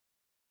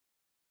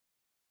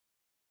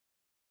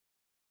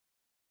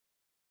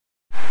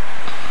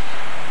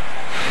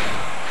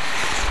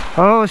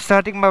Oh,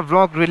 starting my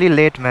vlog really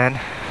late, man.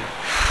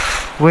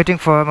 Waiting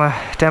for my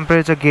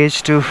temperature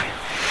gauge to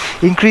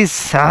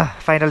increase.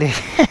 Finally.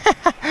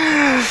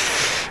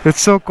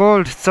 It's so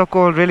cold,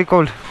 really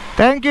cold.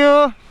 Thank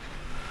you.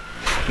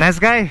 Nice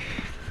guy.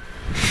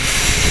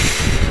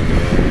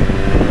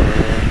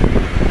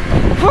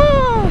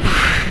 Woo!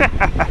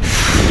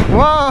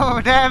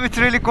 Whoa, damn, it's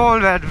really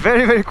cold, man.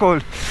 Very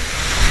cold.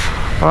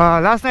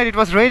 Last night it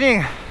was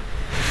raining,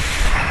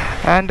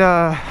 and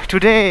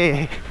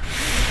today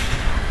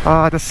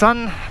the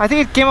sun, I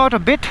think it came out a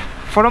bit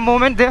for a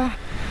moment there,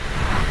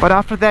 but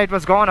after that it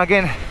was gone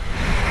again,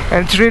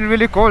 and it's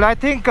really cold. I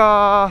think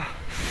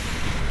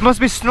must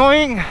be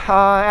snowing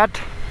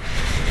at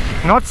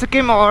North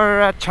Sikkim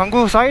or at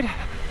Changgu side.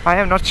 I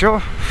am not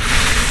sure,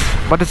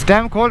 but it's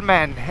damn cold,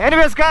 man.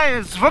 Anyways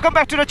guys, welcome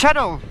back to the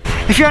channel.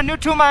 If you are new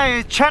to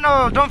my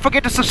channel, don't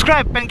forget to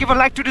subscribe and give a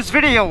like to this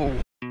video.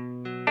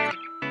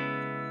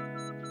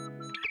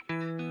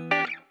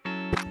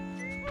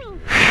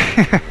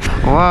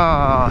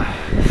 Wow.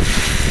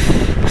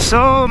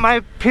 So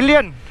my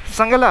pillion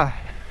Sangala,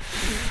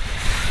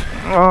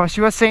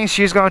 she was saying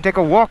she's gonna take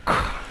a walk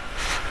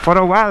for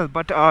a while,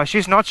 but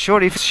she's not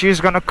sure if she's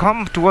gonna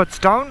come towards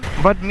town.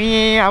 But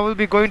me, I will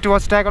be going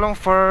towards Tagalong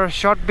for a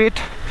short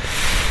bit,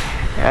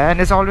 and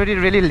it's already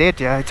really late.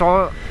 Yeah,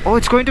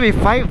 it's going to be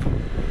 5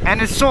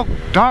 and it's so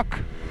dark.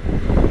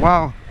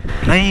 Wow.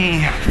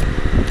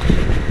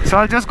 So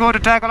I'll just go to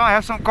Tagalong,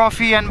 have some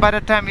coffee, and by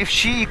the time if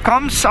she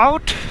comes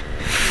out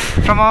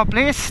from our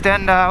place,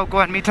 then I'll go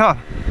and meet her.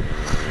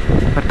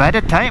 But by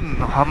the time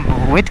हम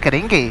wait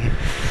करेंगे.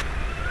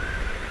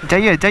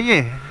 जाइए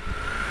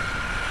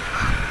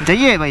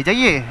भाई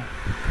जाइए.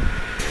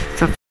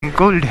 So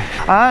cold.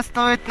 आज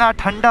तो इतना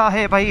ठंडा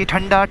है भाई,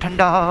 ठंडा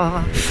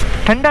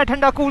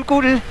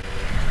cool.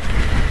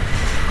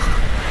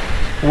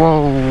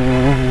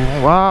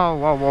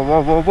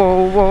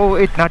 Wow,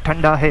 इतना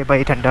ठंडा है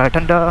भाई,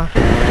 ठंडा.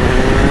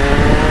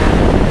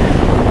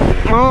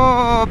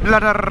 Oh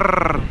ब्लडर,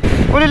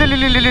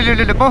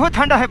 बहुत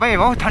ठंडा है भाई,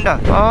 बहुत ठंडा.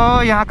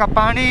 ओ यहाँ का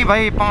पानी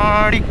भाई,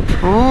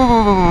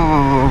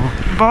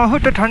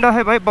 बहुत ठंडा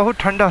है भाई, बहुत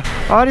ठंडा.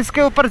 और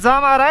इसके ऊपर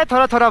जाम आ रहा है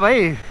थोड़ा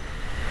भाई.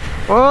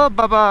 ओ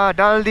बाबा,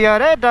 डाल दिया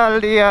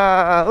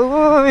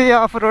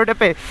ऑफ रोड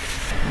पे.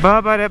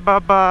 बाबा रे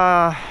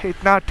बाबा,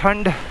 इतना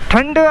ठंड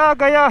आ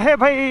गया है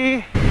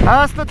भाई.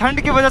 आज तो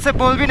ठंड की वजह से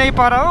बोल भी नहीं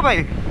पा रहा हूँ भाई,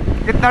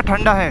 इतना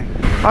ठंडा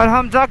है. और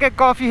हम जाके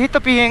कॉफ़ी ही तो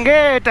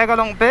पियेंगे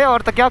टैगलोंग पे,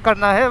 और तो क्या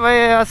करना है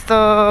भाई, आज तो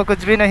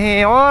कुछ भी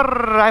नहीं.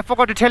 और I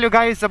forgot to tell you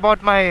guys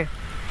about my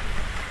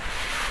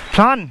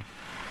plan.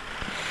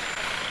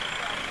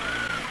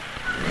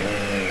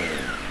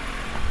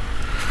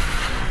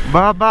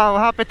 बाबा,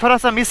 वहाँ पे थोड़ा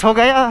सा मिस हो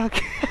गया.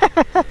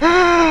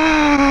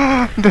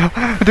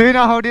 Do you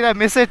know how did I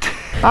miss it?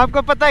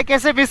 आपको पता है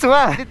कैसे मिस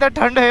हुआ? इतना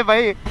ठंड है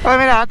भाई, और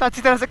मेरा हाथ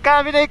अच्छी तरह से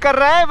काम भी नहीं कर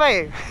रहा है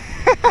भाई.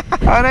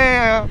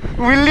 अरे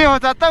विल्ली हो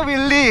जाता,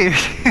 विल्ली.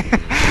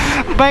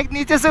 बाइक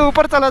नीचे से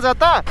ऊपर चला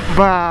जाता.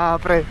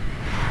 बाप रे.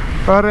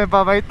 अरे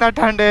बाबा, इतना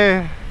ठंड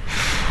है,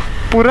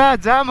 पूरा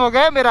जाम हो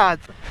गया मेरा हाथ.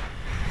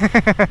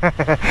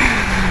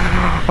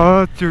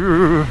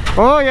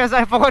 Oh yes,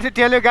 I forgot to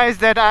tell you guys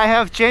that I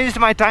have changed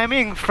my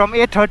timing from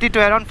 8:30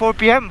 to around 4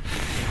 p.m.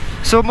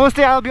 So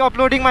mostly I'll be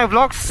uploading my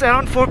vlogs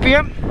around 4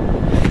 p.m.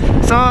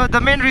 So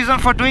the main reason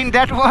for doing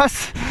that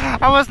was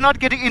I was not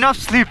getting enough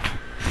sleep.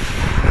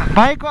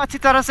 भाई को अच्छी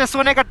तरह से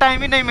सोने का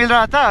time ही नहीं मिल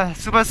रहा था.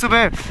 सुबह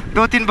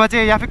 2-3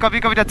 बजे या फिर कभी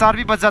 4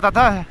 भी बज जाता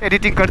था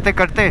एडिटिंग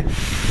करते.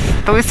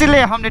 तो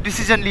इसीलिए हमने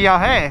डिसीजन लिया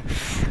है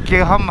कि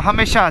हम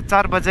हमेशा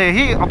 4 बजे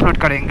ही अपलोड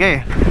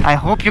करेंगे. I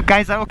hope you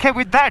guys are okay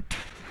with that.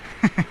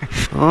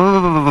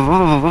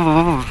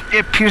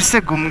 ये फिर से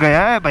घूम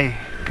गया है भाई,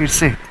 फिर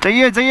से.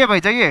 जाइए भाई,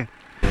 जाइए.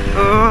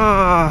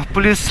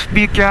 पुलिस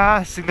भी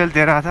क्या सिग्नल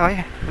दे रहा था भाई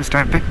उस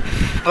टाइम पे.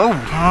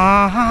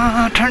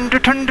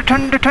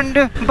 ठंड,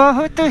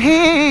 बहुत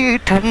ही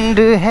ठंड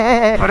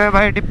है. अरे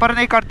भाई, डिपर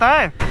नहीं करता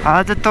है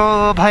आज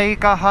तो भाई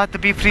का हाथ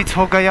भी फ्रीज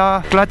हो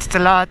गया. क्लच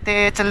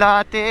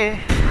चलाते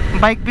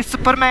बाइक भी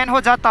सुपरमैन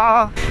हो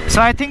जाता.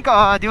 So I think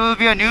there will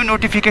be a new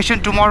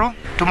notification tomorrow.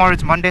 Tomorrow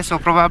is Monday, so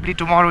probably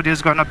tomorrow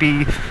there's gonna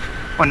be,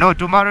 oh no,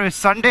 tomorrow is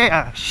Sunday.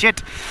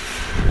 Shit.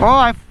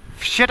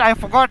 I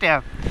forgot.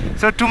 Yeah.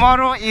 So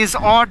tomorrow is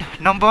odd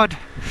numbered.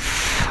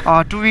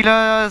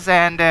 Two-wheelers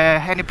and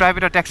any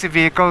private or taxi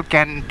vehicle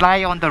can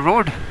fly on the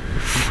road.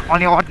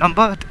 Only odd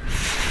numbered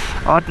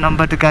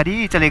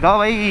गाड़ी चलेगा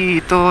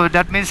भाई. So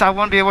that means I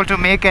won't be able to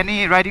make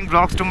any riding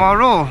vlogs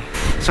tomorrow.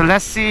 So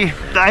let's see.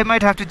 I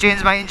might have to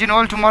change my engine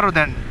oil tomorrow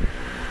then.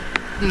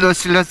 Let's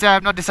see. I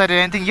have not decided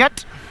anything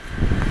yet,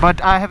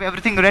 but I have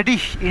everything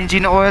ready.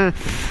 Engine oil,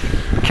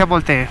 क्या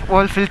बोलते हैं,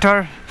 oil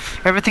filter,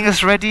 everything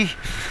is ready.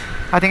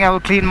 I think I will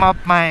clean up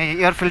my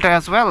air filter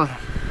as well,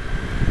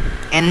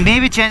 and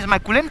maybe change my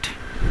coolant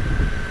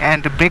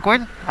and brake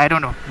oil. I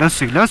don't know. Let's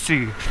see.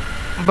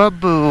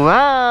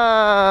 बब्बुआ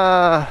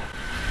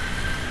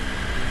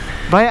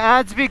भाई,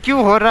 आज भी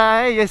क्यों हो रहा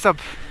है ये सब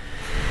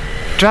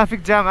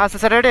ट्रैफिक जाम? आज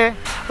सैटरडे.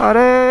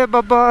 अरे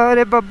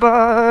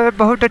बब्बा,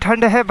 बहुत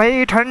ठंड है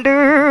भाई, ठंड.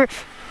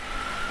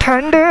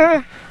 ठंड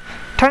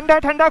ठंडा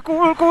ठंडा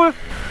cool cool.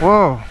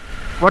 Whoa,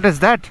 what is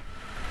that?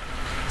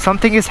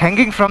 Something is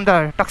hanging from the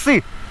taxi.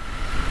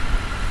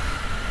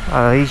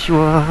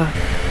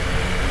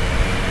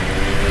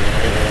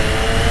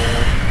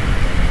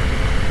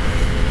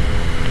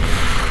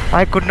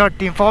 I could not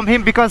inform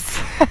him because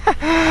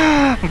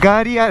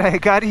गाड़ी आ रहा है,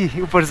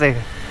 गाड़ी ऊपर से.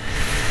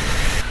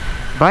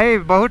 भाई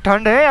बहुत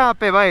ठंड है यहाँ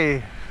पे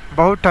भाई,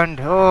 बहुत ठंड.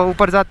 ओ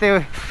ऊपर जाते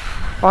हुए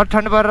और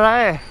ठंड बढ़ रहा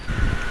है.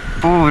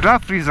 पूरा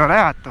फ्रीज हो रहा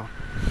है आज तो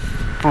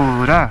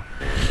पूरा.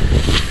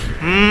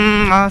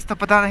 आज तो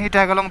पता नहीं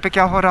टैगलोंग पे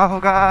क्या हो रहा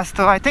होगा आज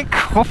तो. I think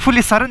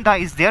hopefully सरंदा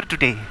is there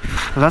today.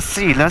 Let's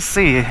see let's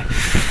see.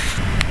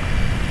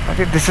 I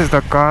think this is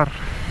the car.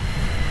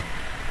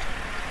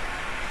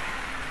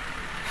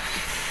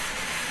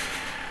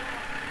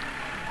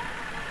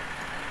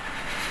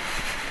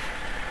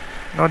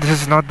 No, this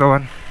is not the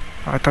one.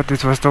 I thought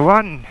this was the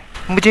one.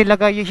 मुझे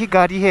लगा यही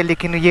गाड़ी है,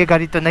 लेकिन ये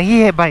गाड़ी तो नहीं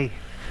है भाई.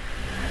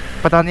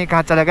 पता नहीं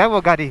कहाँ चला गया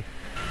वो गाड़ी.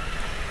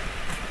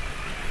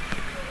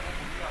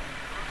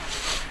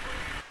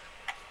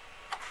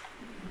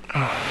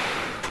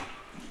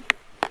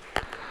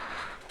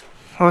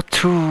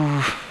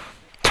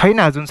 छैन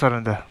अजुन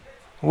सरन्दा.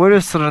 Where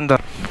is सरन्दा?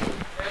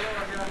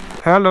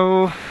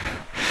 Hello.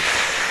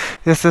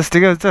 Yes yes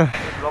ठिकै हुन्छ.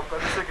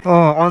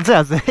 आउँछ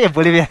आज.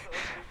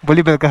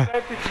 भोलि बेलुका.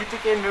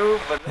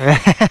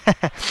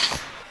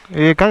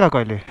 ए कहाँ गएको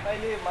अहिले?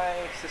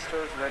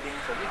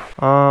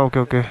 Okay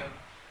okay.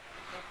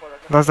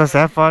 Let's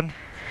have fun.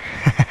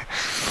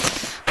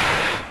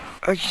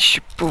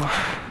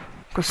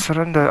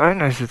 Surrender. I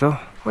know this though.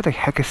 What the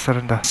heck is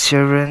surrender?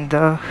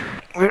 Surrender.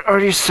 Where are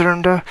you,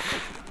 surrender?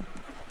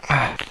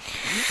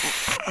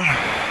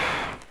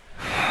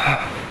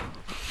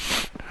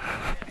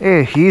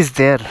 Hey, he's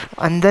there.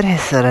 अंदर है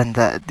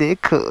surrender.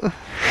 देखो.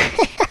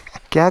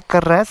 क्या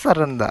कर रहा है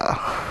surrender?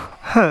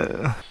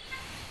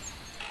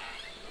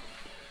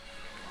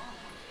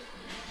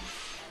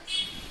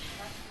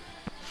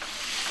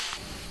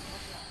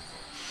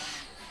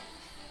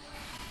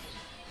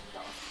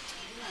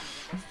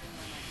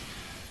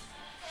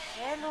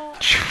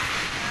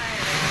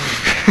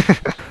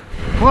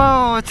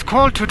 Wow, it's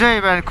cold today,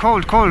 man.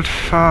 Cold.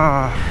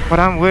 But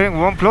I'm wearing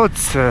warm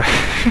clothes.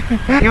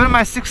 Even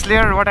my 6th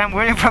layer, what I'm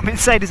wearing from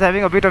inside, is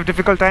having a bit of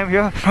difficult time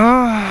here.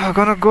 I'm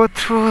gonna go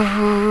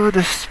through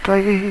the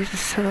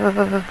space.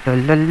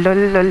 La la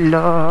la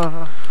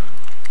la.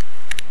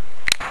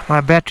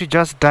 My battery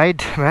just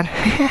died, man.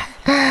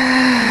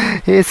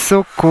 It's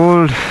so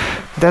cold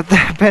that the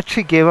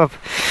battery gave up.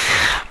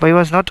 But it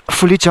was not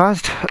fully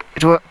charged.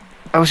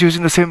 I was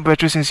using the same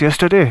battery since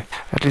yesterday.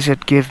 At least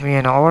it gave me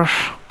an hour.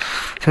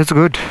 So it's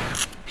good.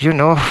 You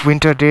know,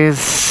 winter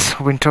days,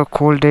 winter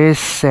cold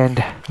days,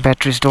 and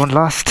batteries don't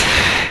last.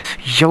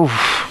 Yo,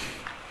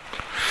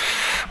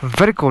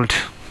 very cold.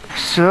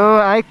 So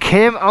I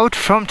came out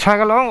from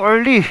Tagalong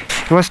early.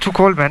 It was too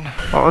cold, man.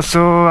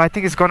 Also, I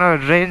think it's gonna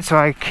rain, so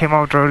I came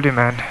out early,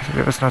 man.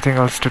 There was nothing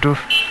else to do.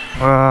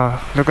 Wow,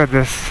 look at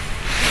this.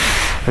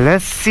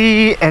 Let's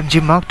see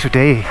MG Marg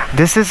today.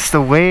 This is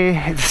the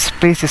way this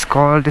place is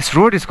called. This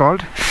road is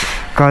called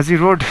Kazi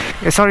Road.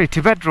 Sorry,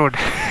 Tibet Road.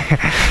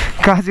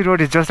 Kazi Road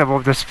is just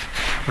above this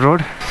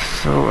road.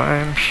 So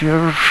I'm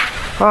here.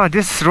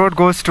 This road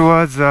goes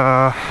towards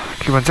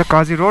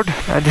Kazi Road.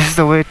 And this is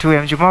the way to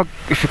MG Marg,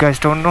 if you guys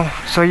don't know.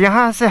 So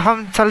यहाँ से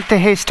हम चलते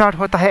हैं, start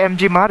होता है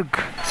MG Marg.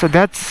 So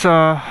that's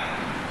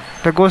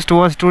that goes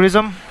towards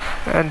tourism,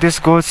 and this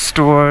goes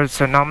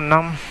towards Nam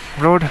Nam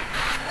Road.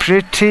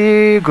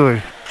 Pretty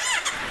good.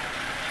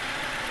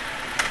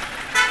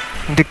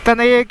 दिखता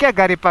नहीं है क्या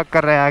गाड़ी पार्क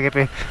कर रहा है आगे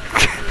पे?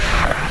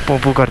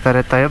 पोंपू करता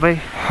रहता है भाई.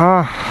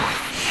 हाँ.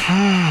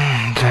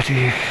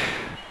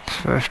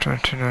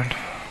 529.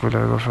 Will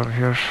I go from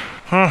here?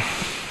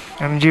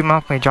 MG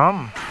Marg में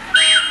जाम.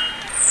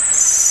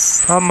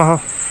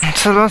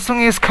 So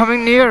Losung is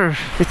coming near.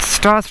 It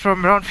starts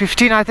from around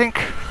 15, I think.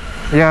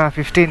 Yeah,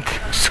 15th.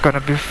 It's gonna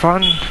be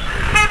fun.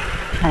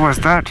 What was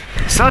that?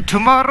 So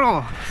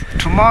tomorrow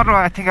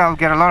I think I'll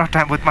get a lot of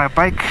time with my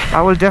bike.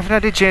 I will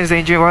definitely change the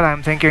engine oil,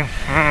 I'm thinking.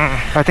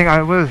 I think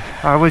I will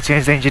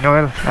change the engine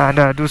oil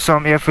and do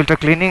some air filter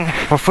cleaning.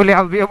 Hopefully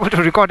I'll be able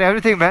to record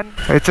everything, man.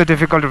 It's so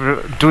difficult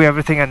to do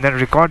everything and then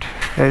record.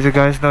 As you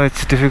guys know,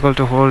 it's difficult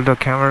to hold the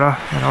camera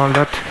and all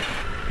that.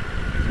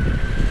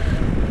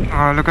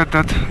 Oh, look at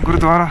that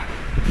Gurudwara.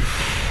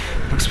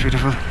 Looks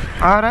beautiful.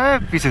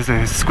 Alright, पीछे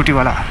से scooty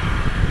वाला.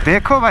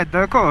 देखो भाई,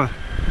 देखो.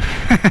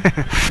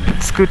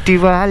 Scooty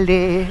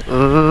वाले.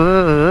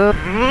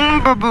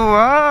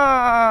 बबुआ.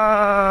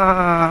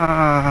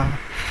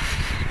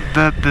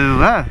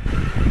 बबुआ.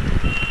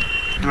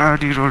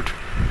 Bloody road.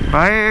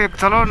 भाई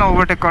चलो ना,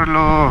 ओवरटेक कर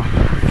लो.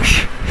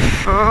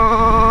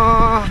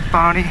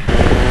 पानी.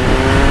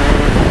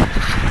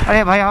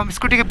 अरे भाई, हम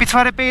स्कूटी के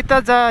पिछवाड़े पे इतना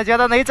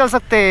ज़्यादा नहीं चल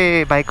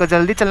सकते. बाइक को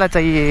जल्दी चलना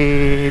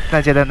चाहिए.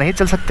 इतना ज़्यादा नहीं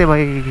चल सकते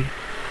भाई.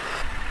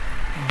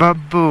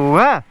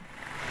 बब्बुआ.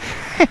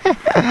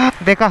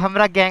 देखा,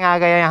 हमारा गैंग आ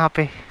गया यहाँ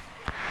पे.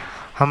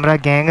 हमारा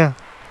gang.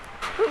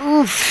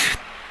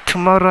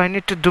 Tomorrow I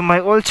need to do my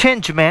oil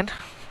change, man.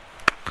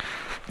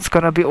 It's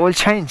gonna be oil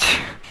change.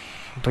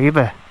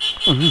 Baby.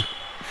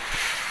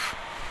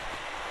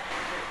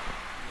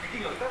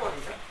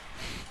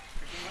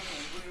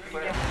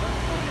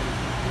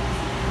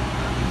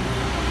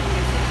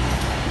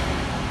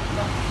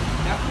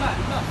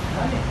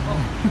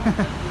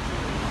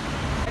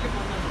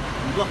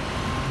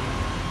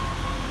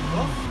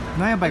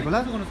 नयाँ बाइक होला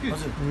के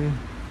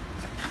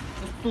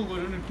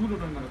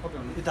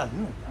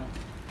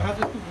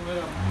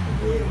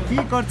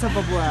गर्छ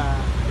बबुआ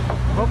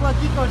बबुआ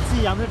के गर्छ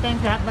हाम्रो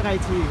ट्याङ्की हात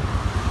लगाइछ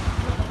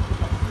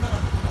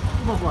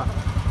बबुआ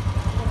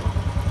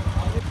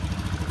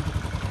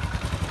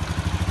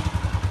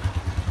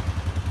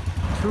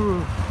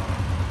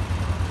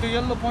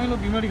येल्लो पहिलो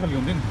बिमारी खाली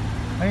हुँदैन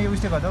अनि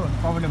उस्तै गर्दा हो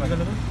कभरले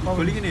गर्दा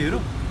खोलिकिन हेरौ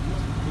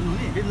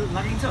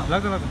लाग्छ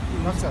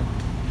लाग्छ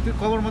त्यो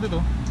कभर मात्रै त हो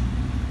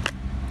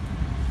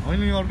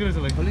होइन यो अर्कै रहेछ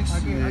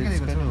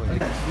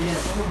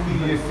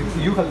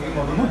यो खालको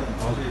मोडलमा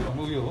हजुर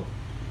यो हो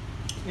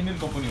इन्डियन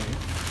कम्पनी हो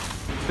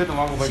त्यही त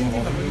उहाँको बाइकमा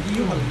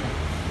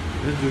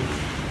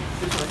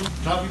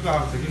ट्राफिकको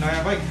आएको छ कि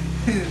नयाँ बाइक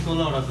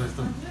 16 वटा छ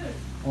यस्तो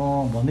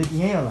भन्दै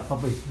यहीँ होला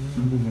सबै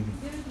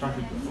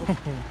ट्राफिकको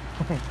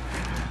सबै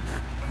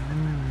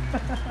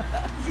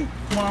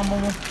महँगो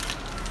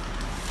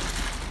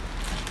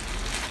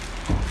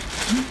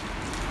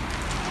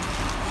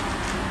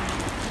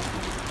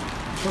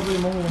 900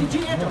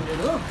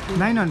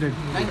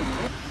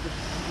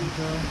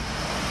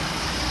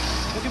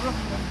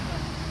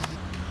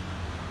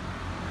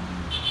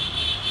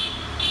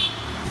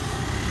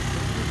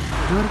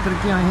 जोर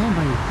करके आए हैं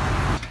भाई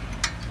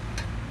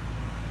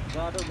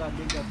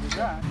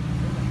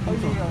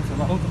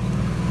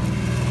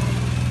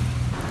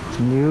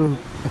new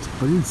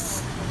experience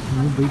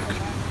new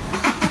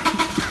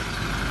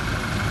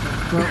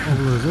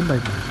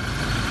bike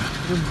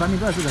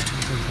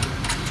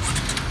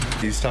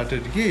He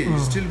started,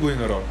 he's still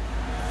going around.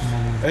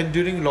 And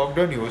during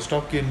lockdown, he was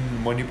stuck in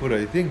Manipur,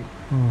 I think.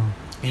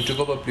 He took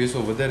up a place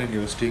over there and he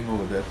was staying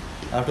over there.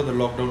 After the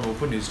lockdown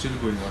opened, he's still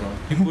going around.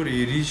 Before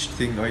he reached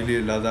thing,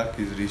 Ladakh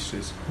is reached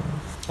his.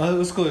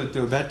 Usko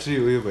battery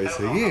uyo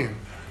bhaisakyo ki.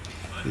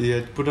 He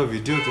had put a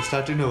video to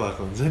start in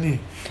bhako huncha ni.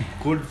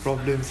 Cold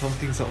problem,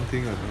 something.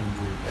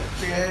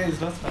 Yeah, it's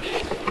not stuck.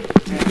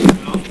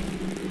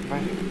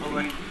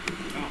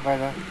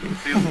 Bye.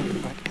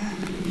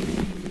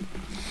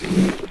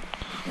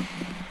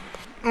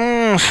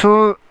 So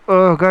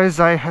guys,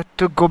 I had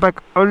to go back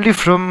early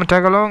from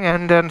Tagalong,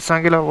 and then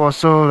Sangila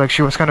also, like,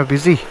 she was kind of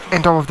busy. On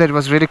top of that, it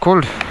was really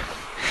cold.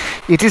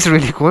 It is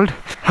really cold.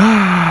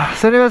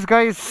 So anyways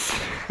guys,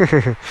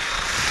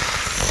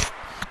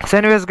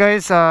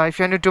 if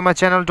you're new to my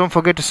channel, don't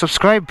forget to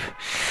subscribe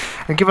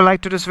and give a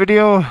like to this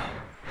video.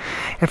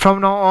 And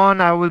from now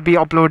on, I will be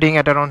uploading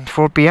at around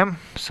 4 PM.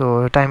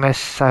 So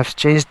I've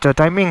changed the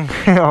timing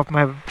of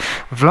my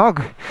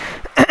vlog.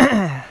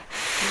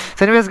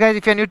 So anyways guys,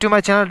 if you're new to my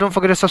channel, don't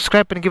forget to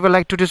subscribe and give a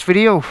like to this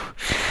video.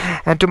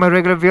 And to my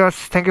regular viewers,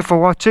 thank you for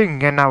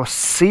watching, and I'll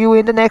see you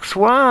in the next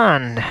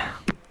one.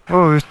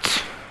 Oh,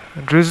 it's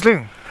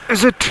drizzling.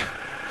 Is it?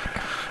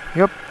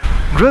 Yep,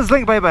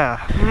 drizzling. Bye.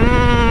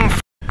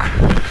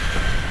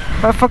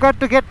 I forgot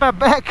to get my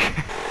bag.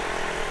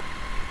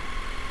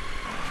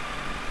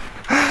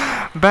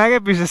 Bag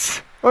of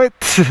pieces. Wait.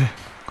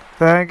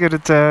 Thank you,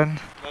 Richard.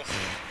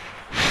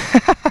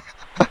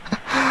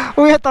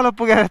 उयो तल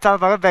पुगेर चाल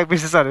भएको bag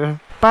पिसेसहरु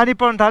पानी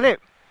पर्न थाले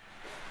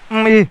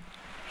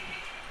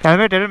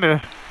helmet हेर्नु मेरो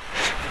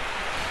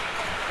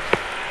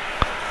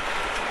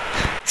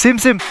सिम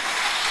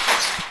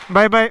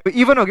बाई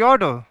इभन हो कि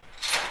अड हो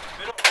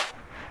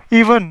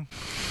इभन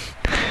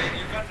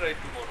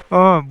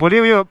भोलि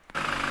उयो